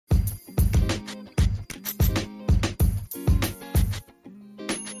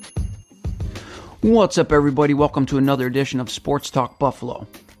What's up, everybody? Welcome to another edition of Sports Talk Buffalo.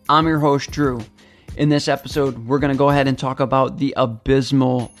 I'm your host, Drew. In this episode, we're going to go ahead and talk about the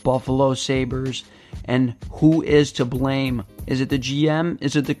abysmal Buffalo Sabres and who is to blame. Is it the GM?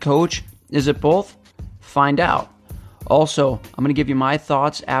 Is it the coach? Is it both? Find out. Also, I'm going to give you my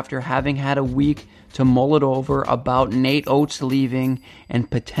thoughts after having had a week to mull it over about Nate Oates leaving and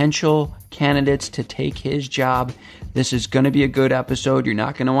potential candidates to take his job. This is going to be a good episode. You're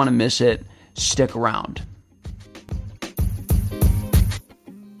not going to want to miss it. Stick around.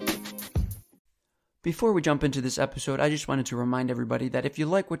 Before we jump into this episode, I just wanted to remind everybody that if you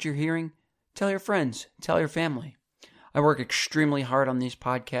like what you're hearing, tell your friends, tell your family. I work extremely hard on these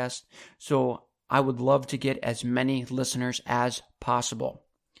podcasts, so I would love to get as many listeners as possible.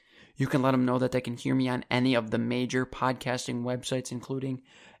 You can let them know that they can hear me on any of the major podcasting websites, including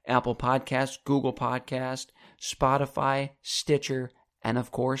Apple Podcasts, Google Podcasts, Spotify, Stitcher, and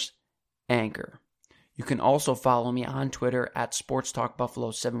of course, Anchor. You can also follow me on Twitter at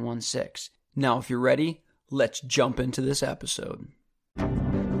SportsTalkBuffalo716. Now, if you're ready, let's jump into this episode. All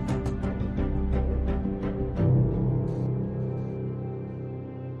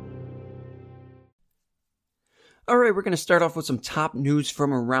right, we're going to start off with some top news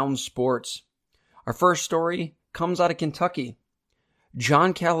from around sports. Our first story comes out of Kentucky.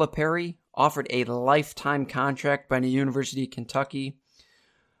 John Calipari offered a lifetime contract by the University of Kentucky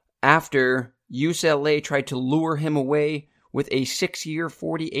after UCLA tried to lure him away with a 6-year,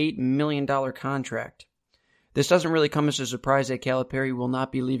 $48 million contract. This doesn't really come as a surprise that Calipari will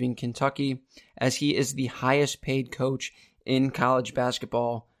not be leaving Kentucky, as he is the highest paid coach in college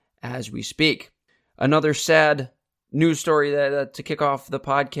basketball as we speak. Another sad news story that to kick off the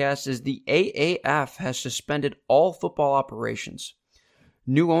podcast is the AAF has suspended all football operations.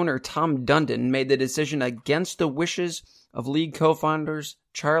 New owner Tom Dundon made the decision against the wishes of league co-founders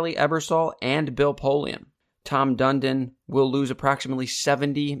Charlie Ebersol and Bill Polian. Tom Dundon will lose approximately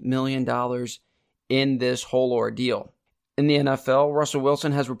 $70 million in this whole ordeal. In the NFL, Russell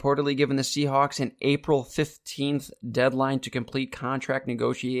Wilson has reportedly given the Seahawks an April 15th deadline to complete contract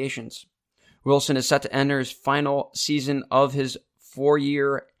negotiations. Wilson is set to enter his final season of his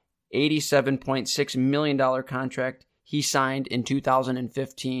 4-year, $87.6 million contract he signed in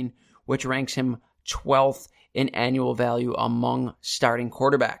 2015, which ranks him 12th in annual value among starting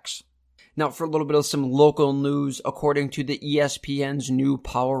quarterbacks. Now, for a little bit of some local news, according to the ESPN's new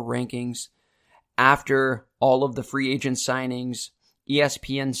power rankings, after all of the free agent signings,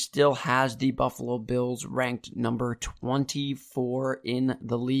 ESPN still has the Buffalo Bills ranked number 24 in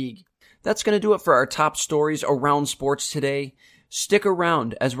the league. That's going to do it for our top stories around sports today. Stick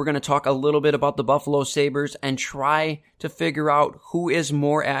around as we're going to talk a little bit about the Buffalo Sabres and try to figure out who is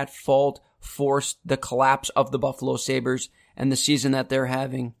more at fault for the collapse of the Buffalo Sabres and the season that they're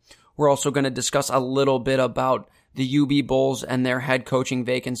having. We're also going to discuss a little bit about the UB Bulls and their head coaching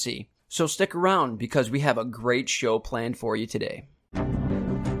vacancy. So stick around because we have a great show planned for you today.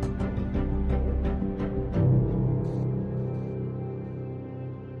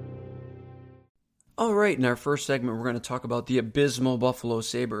 All right, in our first segment, we're going to talk about the abysmal Buffalo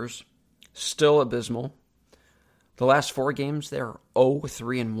Sabres. Still abysmal. The last 4 games, they're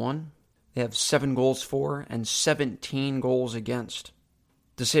 0-3-1. They have 7 goals for and 17 goals against.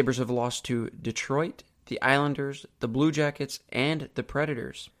 The Sabres have lost to Detroit, the Islanders, the Blue Jackets, and the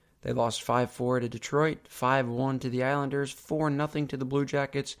Predators. They lost 5-4 to Detroit, 5-1 to the Islanders, 4-0 to the Blue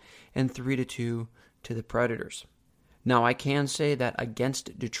Jackets, and 3-2 to the Predators. Now, I can say that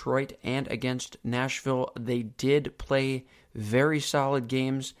against Detroit and against Nashville, they did play very solid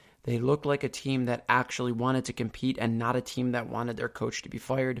games. They looked like a team that actually wanted to compete and not a team that wanted their coach to be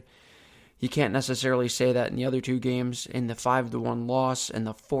fired. You can't necessarily say that in the other 2 games. In the 5-1 loss and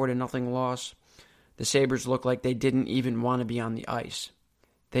the 4-0 loss, the Sabres looked like they didn't even want to be on the ice.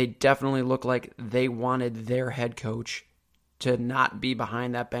 They definitely looked like they wanted their head coach to not be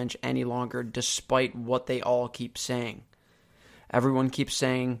behind that bench any longer, despite what they all keep saying. Everyone keeps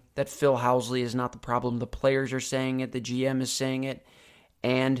saying that Phil Housley is not the problem. The players are saying it, the GM is saying it,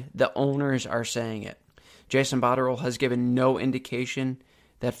 and the owners are saying it. Jason Botterill has given no indication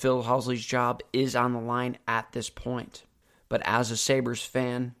that Phil Housley's job is on the line at this point. But as a Sabres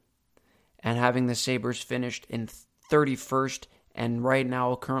fan, and having the Sabres finished in 31st and right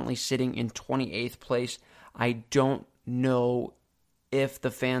now currently sitting in 28th place, I don't know if the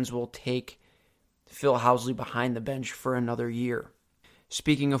fans will take Phil Housley behind the bench for another year.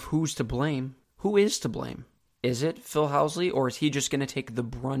 Speaking of who's to blame, who is to blame? Is it Phil Housley, or is he just going to take the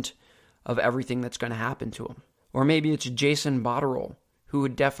brunt of everything that's going to happen to him? Or maybe it's Jason Botterill, who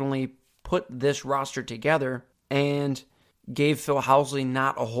would definitely put this roster together and gave Phil Housley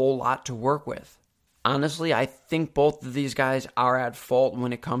not a whole lot to work with. Honestly, I think both of these guys are at fault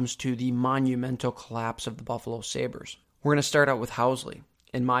when it comes to the monumental collapse of the Buffalo Sabres. We're going to start out with Housley.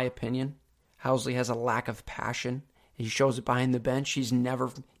 In my opinion, Housley has a lack of passion. He shows it behind the bench. He's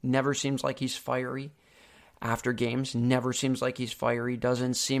never seems like he's fiery after games. Never seems like he's fiery.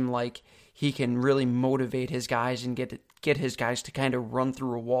 Doesn't seem like he can really motivate his guys and get his guys to kind of run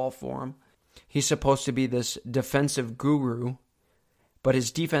through a wall for him. He's supposed to be this defensive guru, but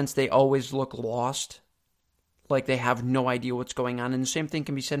his defense, they always look lost, like they have no idea what's going on. And the same thing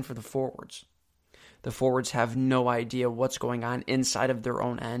can be said for the forwards. The forwards have no idea what's going on inside of their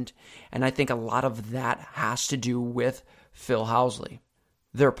own end, and I think a lot of that has to do with Phil Housley.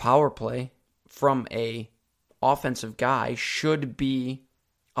 Their power play from a offensive guy should be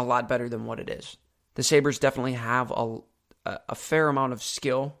a lot better than what it is. The Sabres definitely have a fair amount of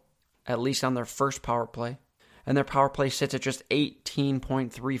skill, at least on their first power play, and their power play sits at just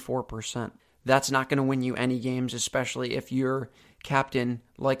 18.34%. That's not going to win you any games, especially if your captain,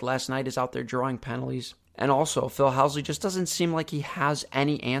 like last night, is out there drawing penalties. And also, Phil Housley just doesn't seem like he has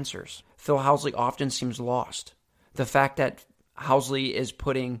any answers. Phil Housley often seems lost. The fact that Housley is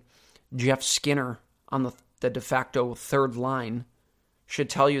putting Jeff Skinner on the de facto third line should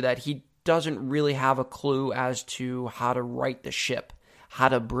tell you that he doesn't really have a clue as to how to right the ship, how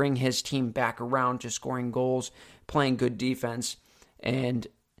to bring his team back around to scoring goals, playing good defense, and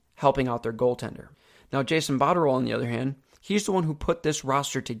helping out their goaltender. Now, Jason Botterill, on the other hand, he's the one who put this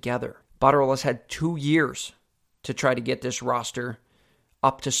roster together. Botterill has had 2 years to try to get this roster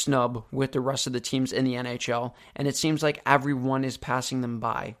up to snub with the rest of the teams in the NHL, and it seems like everyone is passing them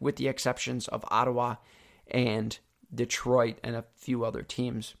by, with the exceptions of Ottawa and Detroit and a few other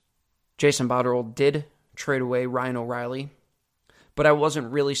teams. Jason Botterill did trade away Ryan O'Reilly, but I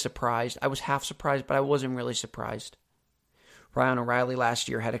wasn't really surprised. I was half surprised, but I wasn't really surprised. Ryan O'Reilly last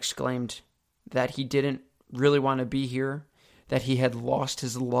year had exclaimed that he didn't really want to be here, that he had lost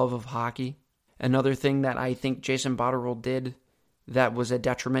his love of hockey. Another thing that I think Jason Botterill did that was a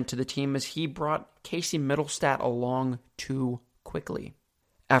detriment to the team is he brought Casey Mittelstadt along too quickly.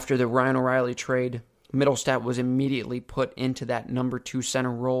 After the Ryan O'Reilly trade, Mittelstadt was immediately put into that number 2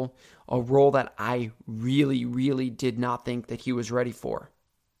 center role, a role that I really, really did not think that he was ready for.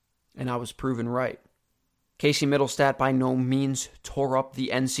 And I was proven right. Casey Mittelstadt by no means tore up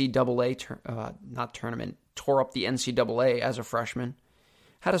the NCAA tore up the NCAA as a freshman.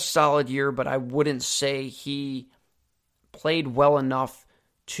 Had a solid year, but I wouldn't say he played well enough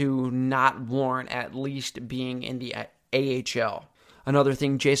to not warrant at least being in the AHL. Another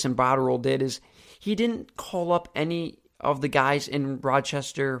thing Jason Botterill did is he didn't call up any of the guys in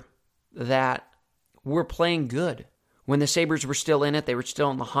Rochester that were playing good. When the Sabres were still in it, they were still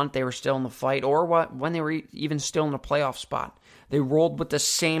in the hunt, they were still in the fight, or when they were even still in a playoff spot. They rolled with the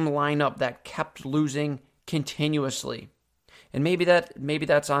same lineup that kept losing continuously. And maybe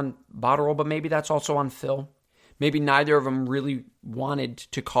that's on Botterill, but maybe that's also on Phil. Maybe neither of them really wanted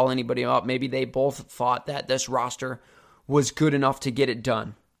to call anybody up. Maybe they both thought that this roster was good enough to get it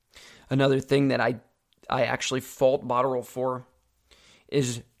done. Another thing that I actually fault Botterill for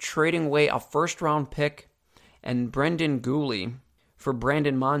is trading away a first-round pick and Brendan Guhle for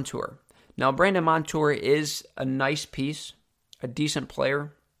Brandon Montour. Now, Brandon Montour is a nice piece, a decent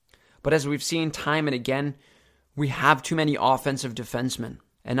player, but as we've seen time and again, we have too many offensive defensemen.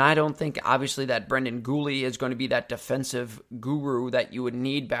 And I don't think, obviously, that Brendan Guhle is going to be that defensive guru that you would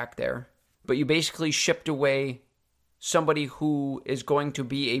need back there. But you basically shipped away somebody who is going to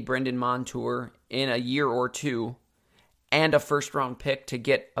be a Brendan Montour in a year or two and a first-round pick to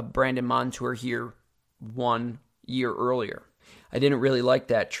get a Brandon Montour here 1 year earlier. I didn't really like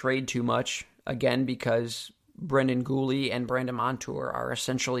that trade too much, again, because Brendan Guhle and Brandon Montour are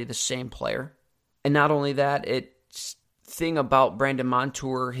essentially the same player. And not only that, thing about Brandon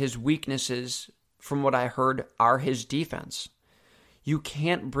Montour, his weaknesses, from what I heard, are his defense. You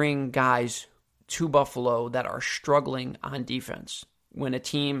can't bring guys to Buffalo that are struggling on defense when a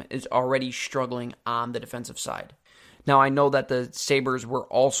team is already struggling on the defensive side. Now, I know that the Sabres were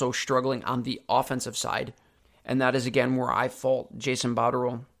also struggling on the offensive side, and that is, again, where I fault Jason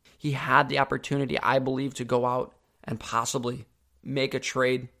Botterill. He had the opportunity, I believe, to go out and possibly make a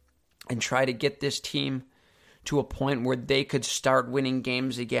trade and try to get this team to a point where they could start winning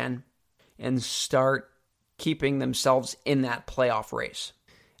games again and start keeping themselves in that playoff race.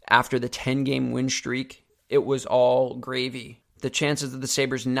 After the 10-game win streak, it was all gravy. The chances of the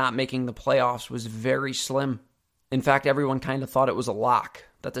Sabres not making the playoffs was very slim. In fact, everyone kind of thought it was a lock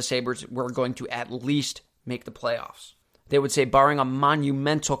that the Sabres were going to at least make the playoffs. They would say, barring a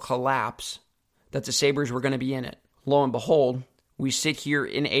monumental collapse, that the Sabres were going to be in it. Lo and behold, we sit here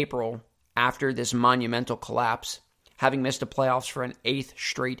in April, after this monumental collapse, having missed the playoffs for an 8th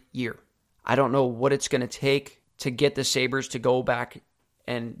straight year. I don't know what it's going to take to get the Sabres to go back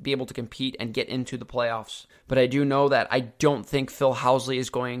and be able to compete and get into the playoffs. But I do know that I don't think Phil Housley is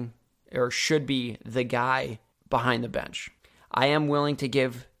going or should be the guy behind the bench. I am willing to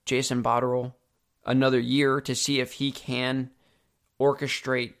give Jason Botterill another year to see if he can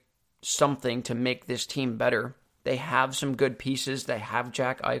orchestrate something to make this team better. They have some good pieces. They have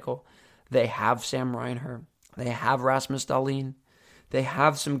Jack Eichel. They have Sam Reinhart. They have Rasmus Dahlin. They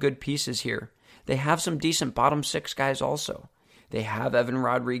have some good pieces here. They have some decent bottom six guys also. They have Evan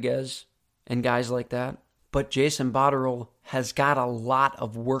Rodriguez and guys like that. But Jason Botterill has got a lot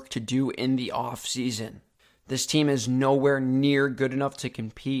of work to do in the offseason. This team is nowhere near good enough to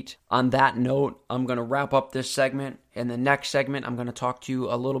compete. On that note, I'm going to wrap up this segment. In the next segment, I'm going to talk to you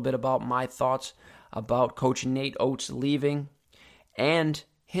a little bit about my thoughts about Coach Nate Oates leaving and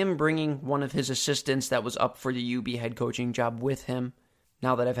him bringing one of his assistants that was up for the UB head coaching job with him,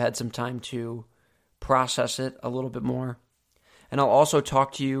 now that I've had some time to process it a little bit more. And I'll also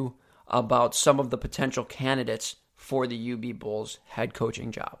talk to you about some of the potential candidates for the UB Bulls head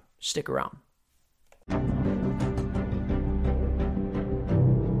coaching job. Stick around.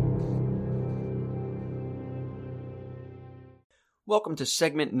 Welcome to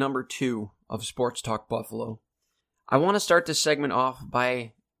segment number 2 of Sports Talk Buffalo. I want to start this segment off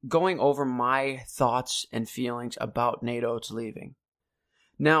by going over my thoughts and feelings about Nate Oates leaving.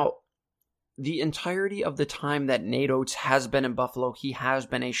 Now, the entirety of the time that Nate Oates has been in Buffalo, he has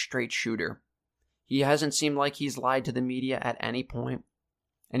been a straight shooter. He hasn't seemed like he's lied to the media at any point,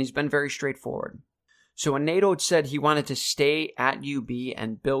 and he's been very straightforward. So when Nate Oates said he wanted to stay at UB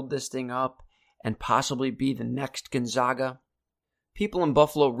and build this thing up and possibly be the next Gonzaga, people in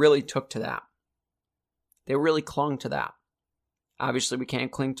Buffalo really took to that. They really clung to that. Obviously, we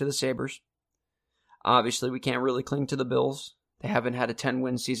can't cling to the Sabres. Obviously, we can't really cling to the Bills. They haven't had a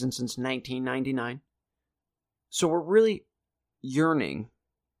 10-win season since 1999. So we're really yearning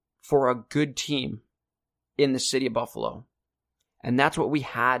for a good team in the city of Buffalo. And that's what we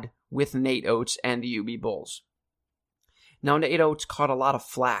had with Nate Oates and the UB Bulls. Now, Nate Oates caught a lot of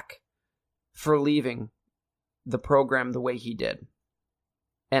flack for leaving the program the way he did.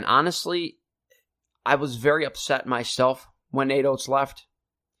 And honestly, I was very upset myself when Nate Oates left.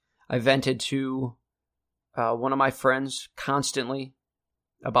 I vented to one of my friends constantly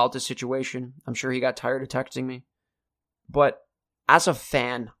about the situation. I'm sure he got tired of texting me. But as a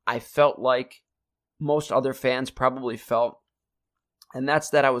fan, I felt like most other fans probably felt, and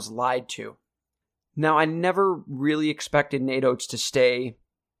that's that I was lied to. Now, I never really expected Nate Oates to stay,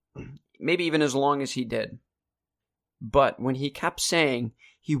 maybe even as long as he did. But when he kept saying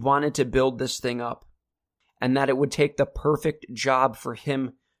he wanted to build this thing up, and that it would take the perfect job for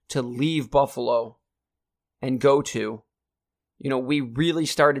him to leave Buffalo and go to, we really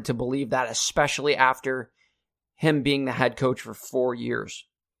started to believe that, especially after him being the head coach for 4 years.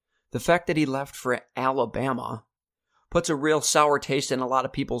 The fact that he left for Alabama puts a real sour taste in a lot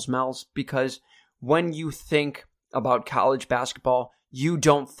of people's mouths, because when you think about college basketball, you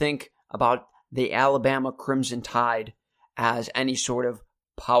don't think about the Alabama Crimson Tide as any sort of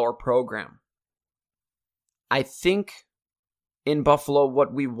power program. I think in Buffalo,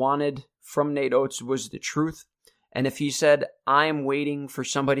 what we wanted from Nate Oates was the truth. And if he said, I'm waiting for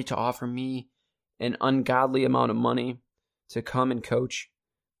somebody to offer me an ungodly amount of money to come and coach,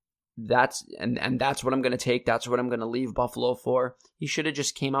 that's what I'm going to take. That's what I'm going to leave Buffalo for. He should have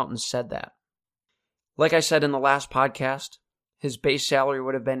just came out and said that. Like I said in the last podcast, his base salary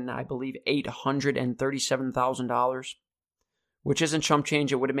would have been, I believe, $837,000, which isn't chump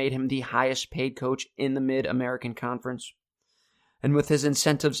change. It would have made him the highest paid coach in the Mid-American Conference. And with his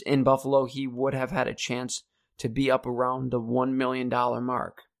incentives in Buffalo, he would have had a chance to be up around the $1 million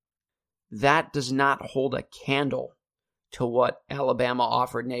mark. That does not hold a candle to what Alabama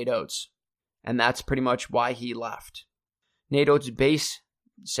offered Nate Oates. And that's pretty much why he left. Nate Oates' base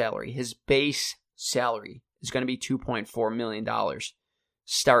salary is going to be $2.4 million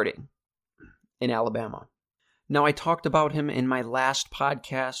starting in Alabama. Now, I talked about him in my last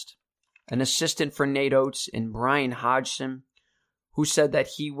podcast, an assistant for Nate Oates in Brian Hodgson, who said that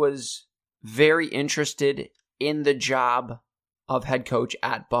he was very interested in the job of head coach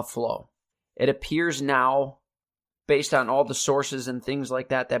at Buffalo. It appears now, based on all the sources and things like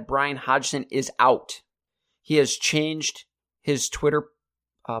that, that Brian Hodgson is out. He has changed his Twitter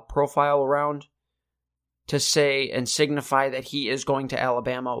profile around to say and signify that he is going to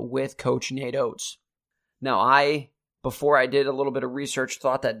Alabama with Coach Nate Oates. Now, before I did a little bit of research,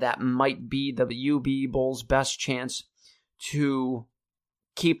 thought that might be the UB Bulls' best chance to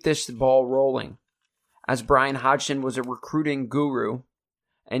keep this ball rolling, as Brian Hodgson was a recruiting guru,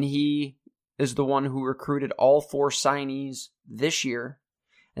 and he is the one who recruited all 4 signees this year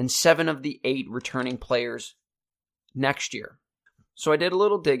and 7 of the 8 returning players next year. So I did a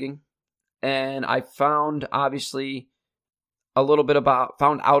little digging, and I found out a little bit about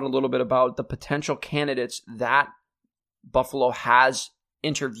the potential candidates that Buffalo has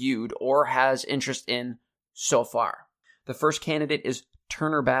interviewed or has interest in so far. The first candidate is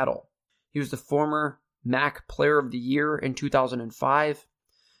Turner Battle. He was the former MAC Player of the Year in 2005.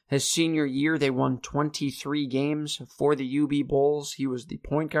 His senior year, they won 23 games for the UB Bulls. He was the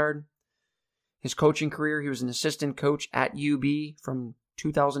point guard. His coaching career, he was an assistant coach at UB from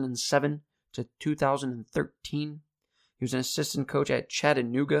 2007 to 2013. He was an assistant coach at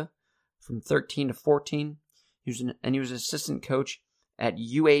Chattanooga from 13 to 14. He was an assistant coach at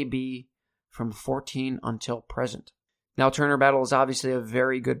UAB from 14 until present. Now, Turner Battle is obviously a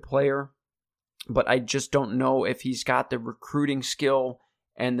very good player, but I just don't know if he's got the recruiting skill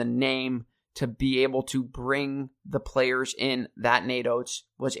and the name to be able to bring the players in that Nate Oates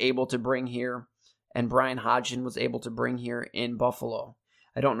was able to bring here and Brian Hodgson was able to bring here in Buffalo.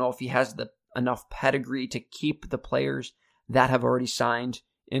 I don't know if he has enough pedigree to keep the players that have already signed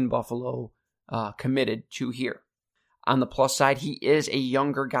in Buffalo committed to here. On the plus side, he is a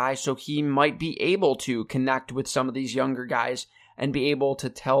younger guy, so he might be able to connect with some of these younger guys and be able to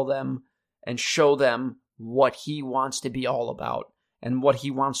tell them and show them what he wants to be all about and what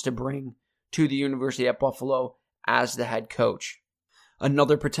he wants to bring to the University at Buffalo as the head coach.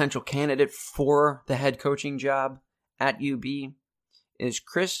 Another potential candidate for the head coaching job at UB is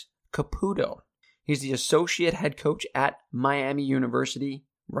Chris Caputo. He's the associate head coach at Miami University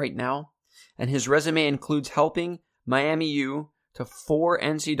right now, and his resume includes helping Miami U to 4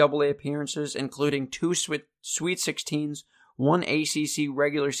 NCAA appearances, including 2 Sweet 16s, 1 ACC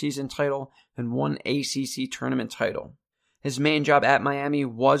regular season title, and 1 ACC tournament title. His main job at Miami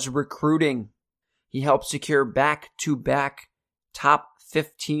was recruiting. He helped secure back-to-back top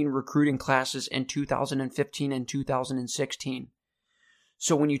 15 recruiting classes in 2015 and 2016.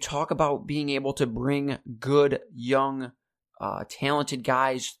 So when you talk about being able to bring good, young, talented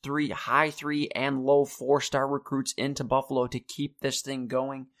guys, high 3 and low 4-star recruits into Buffalo to keep this thing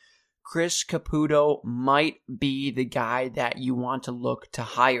going, Chris Caputo might be the guy that you want to look to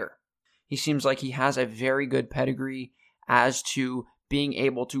hire. He seems like he has a very good pedigree as to being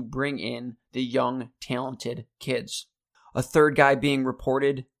able to bring in the young, talented kids. A third guy being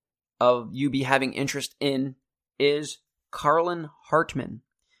reported of UB having interest in is Carlin Hartman.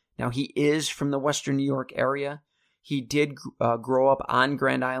 Now, he is from the Western New York area. He did grow up on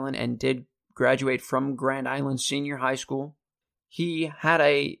Grand Island and did graduate from Grand Island Senior High School. He had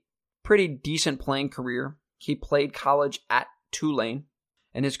a pretty decent playing career. He played college at Tulane.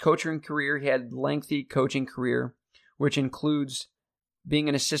 In his coaching career, he had a lengthy coaching career, which includes being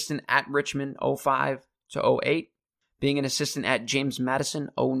an assistant at Richmond 05 to 08, being an assistant at James Madison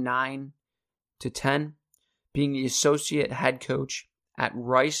 09 to 10, being the associate head coach at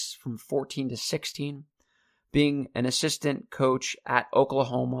Rice from 14 to 16, being an assistant coach at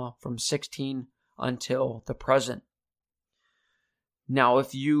Oklahoma from 16 until the present. Now,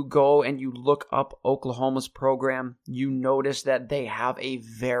 if you go and you look up Oklahoma's program, you notice that they have a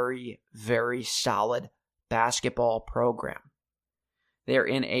very, very solid basketball program. They're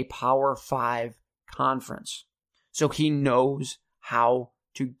in a Power 5 conference. So he knows how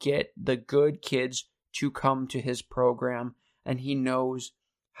to get the good kids to come to his program, and he knows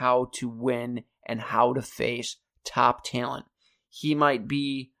how to win and how to face top talent. He might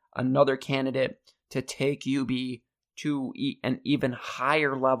be another candidate to take UB to an even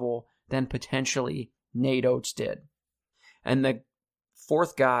higher level than potentially Nate Oates did. And the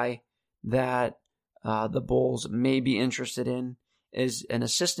fourth guy that the Bulls may be interested in is an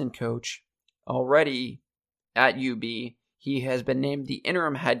assistant coach already at UB. He has been named the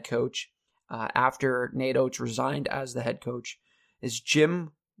interim head coach after Nate Oates resigned as the head coach, is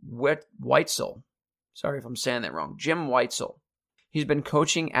Jim Weitzel. Sorry if I'm saying that wrong. Jim Weitzel. He's been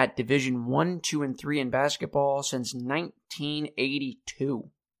coaching at Division 1, 2, and 3 in basketball since 1982.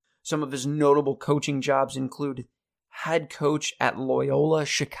 Some of his notable coaching jobs include head coach at Loyola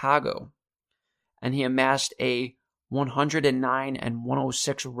Chicago, and he amassed a 109 and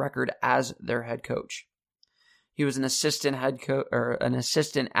 106 record as their head coach. He was an assistant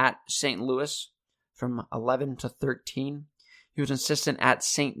at St. Louis from 11 to 13. He was an assistant at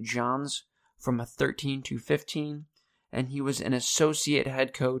St. John's from 13 to 15. And he was an associate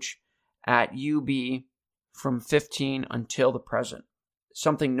head coach at UB from 15 until the present.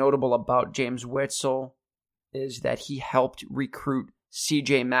 Something notable about James Weitzel is that he helped recruit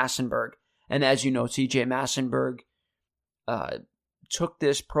C.J. Massenberg. And as you know, C.J. Massenberg took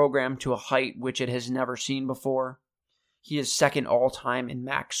this program to a height which it has never seen before. He is second all-time in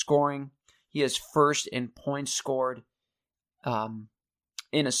MAC scoring. He is first in points scored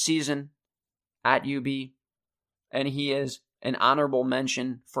in a season at UB. And he is an honorable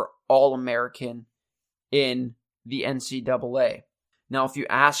mention for All-American in the NCAA. Now, if you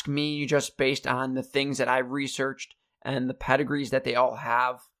ask me, just based on the things that I researched and the pedigrees that they all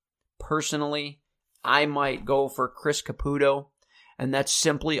have, personally, I might go for Chris Caputo, and that's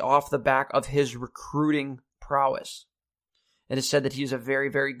simply off the back of his recruiting prowess. It is said that he's a very,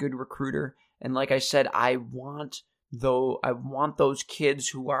 very good recruiter, and like I said, I want those kids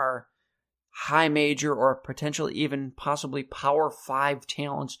who are high major or potentially even possibly Power 5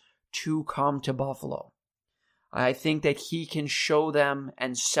 talents to come to Buffalo. I think that he can show them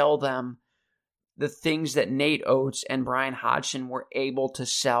and sell them the things that Nate Oates and Brian Hodgson were able to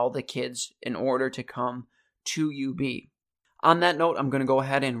sell the kids in order to come to UB. On that note, I'm going to go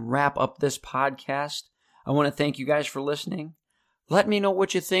ahead and wrap up this podcast. I want to thank you guys for listening. Let me know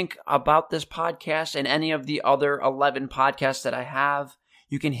what you think about this podcast and any of the other 11 podcasts that I have.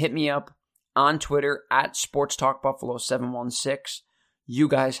 You can hit me up on Twitter at SportsTalkBuffalo716. You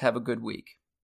guys have a good week.